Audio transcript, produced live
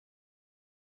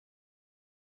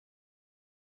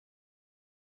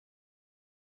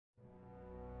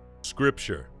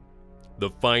Scripture,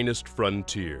 the finest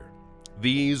frontier.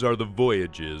 These are the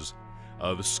voyages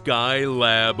of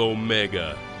Skylab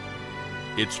Omega.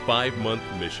 Its 5-month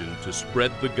mission to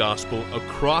spread the gospel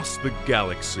across the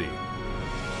galaxy,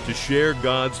 to share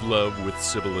God's love with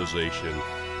civilization,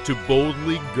 to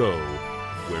boldly go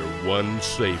where one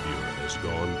Savior has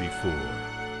gone before.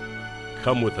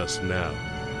 Come with us now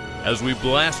as we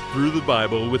blast through the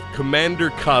Bible with Commander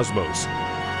Cosmos,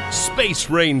 Space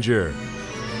Ranger.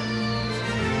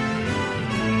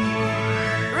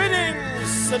 Greetings,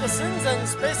 citizens and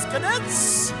space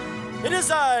cadets. It is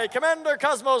I, Commander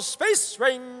Cosmos, Space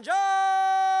Ranger,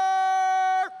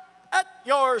 at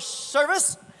your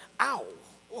service. Ow.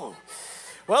 Whoa.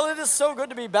 Well, it is so good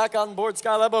to be back on board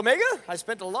Skylab Omega. I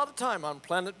spent a lot of time on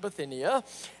planet Bithynia.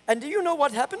 And do you know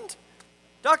what happened?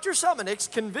 Dr.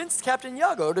 Somonix convinced Captain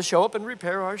Yago to show up and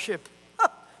repair our ship.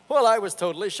 Well, I was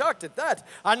totally shocked at that.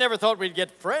 I never thought we'd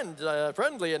get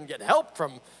friendly and get help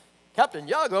from Captain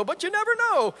Yago, but you never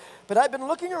know. But I've been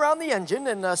looking around the engine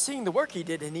and seeing the work he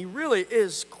did, and he really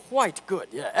is quite good.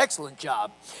 Yeah, excellent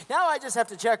job. Now I just have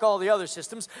to check all the other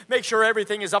systems, make sure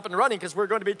everything is up and running, because we're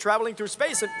going to be traveling through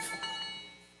space and...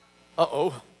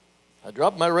 Uh-oh, I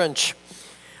dropped my wrench.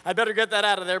 I'd better get that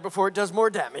out of there before it does more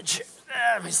damage.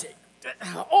 Let me see.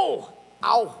 Oh,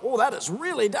 ow, oh, that is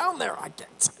really down there. I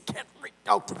can't reach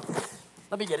out.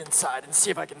 Let me get inside and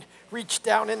see if I can reach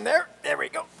down in there. There we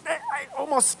go. I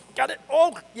almost got it.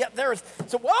 Oh, yeah, there it is.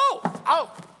 So, whoa,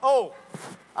 ow, oh,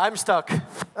 I'm stuck.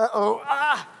 Uh-oh,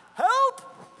 help!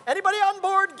 Anybody on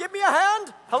board, give me a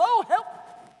hand. Hello, help.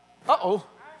 Uh-oh,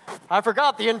 I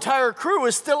forgot the entire crew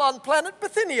is still on planet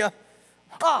Bithynia.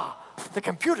 The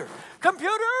computer.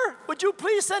 Computer, would you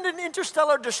please send an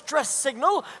interstellar distress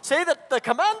signal? Say that the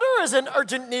commander is in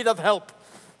urgent need of help.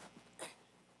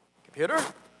 Computer?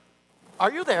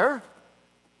 Are you there?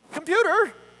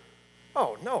 Computer?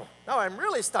 Oh, no. Now I'm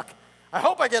really stuck. I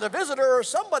hope I get a visitor or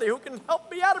somebody who can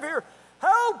help me out of here.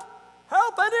 Help!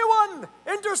 Help, anyone!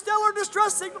 Interstellar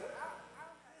distress signal.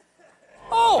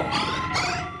 Oh!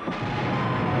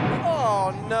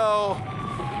 Oh, no.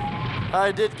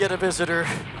 I did get a visitor.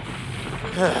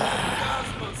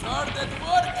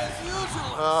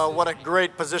 What a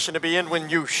great position to be in when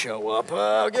you show up.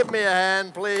 Give me a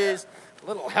hand, please. A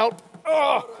little help.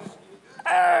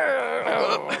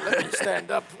 Let me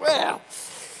stand up. Well,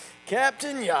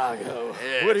 Captain Yago,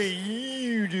 yes. What are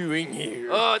you doing here?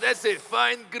 Oh, that's a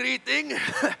fine greeting.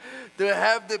 To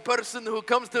have the person who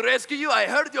comes to rescue you. I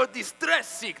heard your distress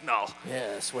signal.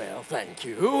 Yes, well, thank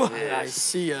you. Yes. I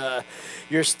see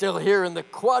you're still here in the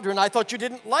quadrant. I thought you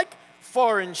didn't like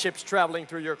foreign ships traveling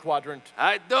through your quadrant.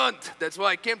 I don't. That's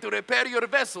why I came to repair your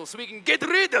vessel, so we can get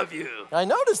rid of you. I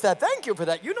noticed that. Thank you for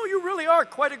that. You know, you really are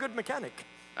quite a good mechanic.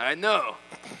 I know.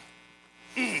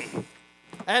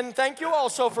 And thank you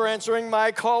also for answering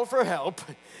my call for help.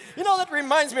 You know, that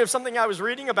reminds me of something I was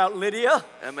reading about Lydia.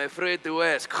 I'm afraid to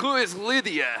ask. Who is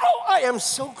Lydia? Oh, I am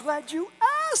so glad you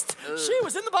asked. She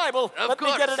was in the Bible. Let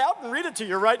me get it out and read it to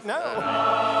you right now.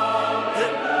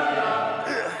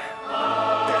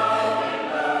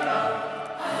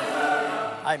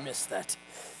 I missed that.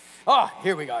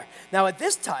 Here we are. Now, at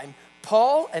this time,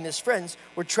 Paul and his friends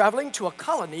were traveling to a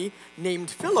colony named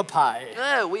Philippi.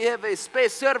 We have a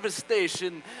space service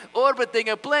station orbiting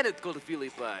a planet called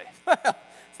Philippi. Well,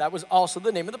 that was also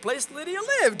the name of the place Lydia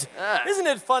lived. Isn't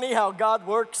it funny how God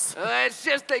works? It's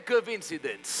just a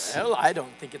coincidence. Well, I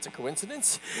don't think it's a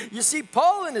coincidence. You see,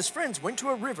 Paul and his friends went to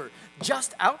a river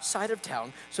just outside of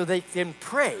town so they can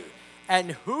pray.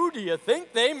 And who do you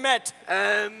think they met?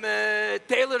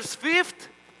 Taylor Swift?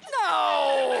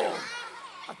 No!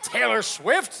 Taylor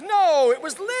Swift? No, it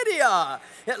was Lydia.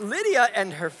 Lydia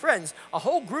and her friends, a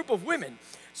whole group of women.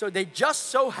 So they just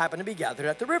so happened to be gathered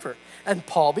at the river. And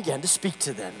Paul began to speak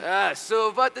to them.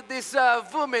 So what did this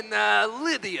woman,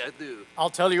 Lydia, do? I'll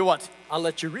tell you what. I'll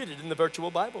let you read it in the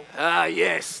virtual Bible.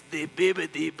 Yes, the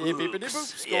bibbidi books. The bibbidi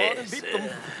books. Go on and beat them.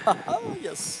 Oh,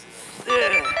 yes.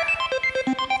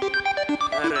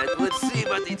 All right, let's see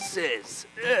what it says.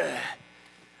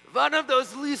 One of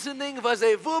those listening was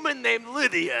a woman named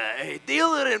Lydia, a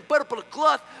dealer in purple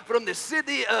cloth from the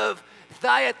city of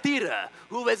Thyatira,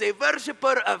 who was a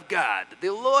worshiper of God. The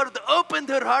Lord opened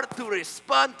her heart to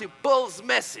respond to Paul's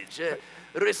message.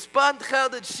 Respond, how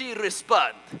did she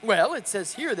respond? Well, it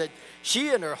says here that she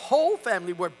and her whole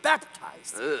family were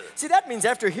baptized. See, that means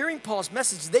after hearing Paul's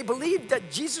message, they believed that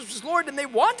Jesus was Lord and they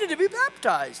wanted to be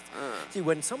baptized. See,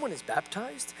 when someone is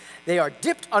baptized, they are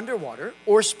dipped underwater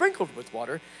or sprinkled with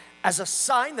water as a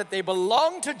sign that they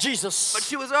belong to Jesus. But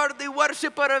she was already a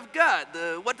worshiper of God.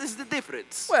 What is the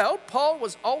difference? Well, Paul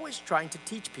was always trying to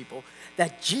teach people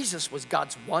that Jesus was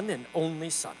God's one and only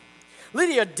Son.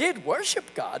 Lydia did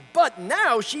worship God, but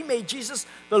now she made Jesus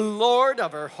the Lord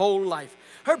of her whole life.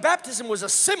 Her baptism was a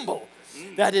symbol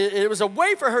that it was a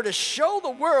way for her to show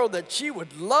the world that she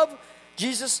would love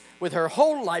Jesus with her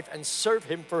whole life and serve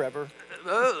him forever.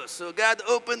 Oh, so God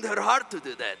opened her heart to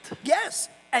do that. Yes,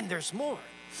 and there's more.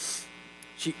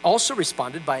 She also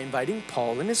responded by inviting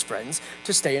Paul and his friends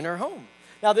to stay in her home.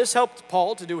 Now, this helped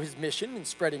Paul to do his mission in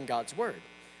spreading God's word.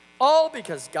 All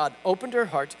because God opened her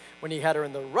heart when he had her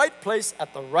in the right place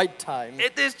at the right time.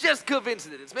 It is just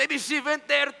coincidence. Maybe she went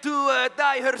there to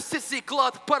dye her sissy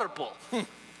cloth purple.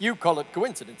 You call it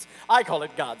coincidence. I call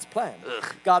it God's plan.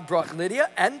 Ugh. God brought Lydia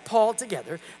and Paul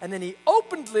together, and then he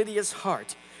opened Lydia's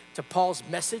heart to Paul's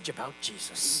message about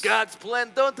Jesus. God's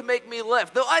plan don't make me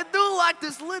laugh. Though I do like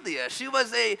this Lydia. She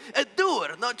was a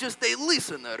doer, not just a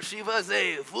listener. She was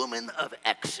a woman of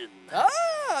action.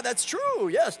 Ah, that's true,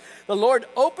 yes. The Lord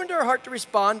opened her heart to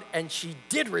respond, and she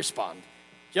did respond,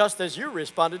 just as you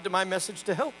responded to my message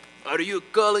to help. Are you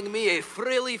calling me a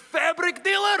frilly fabric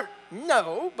dealer?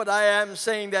 No, but I am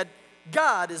saying that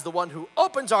God is the one who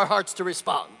opens our hearts to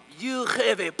respond. You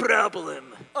have a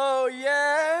problem. Oh,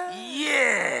 yeah?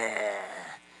 Yeah.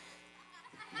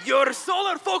 Your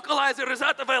solar focalizer is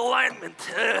out of alignment.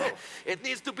 It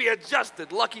needs to be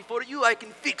adjusted. Lucky for you, I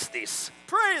can fix this.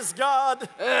 Praise God.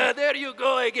 There you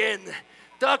go again.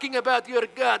 Talking about your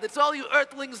God. It's all you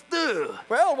earthlings do.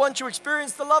 Well, once you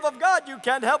experience the love of God, you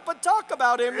can't help but talk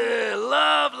about him.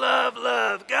 Love, love,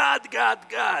 love. God, God,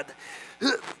 God.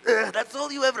 That's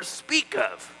all you ever speak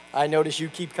of. I notice you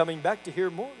keep coming back to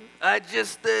hear more. I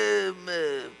just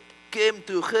came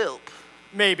to help.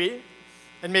 Maybe.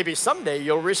 And maybe someday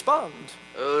you'll respond.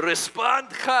 Respond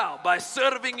how? By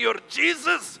serving your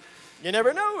Jesus? You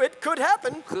never know. It could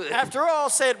happen. After all,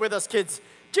 say it with us, kids.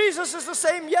 Jesus is the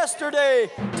same yesterday,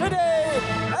 today,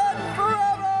 and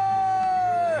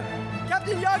forever!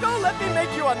 Captain Yago, let me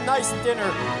make you a nice dinner.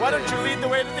 Why don't you lead the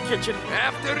way to the kitchen?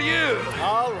 After you.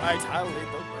 All right, I'll lead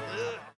the way.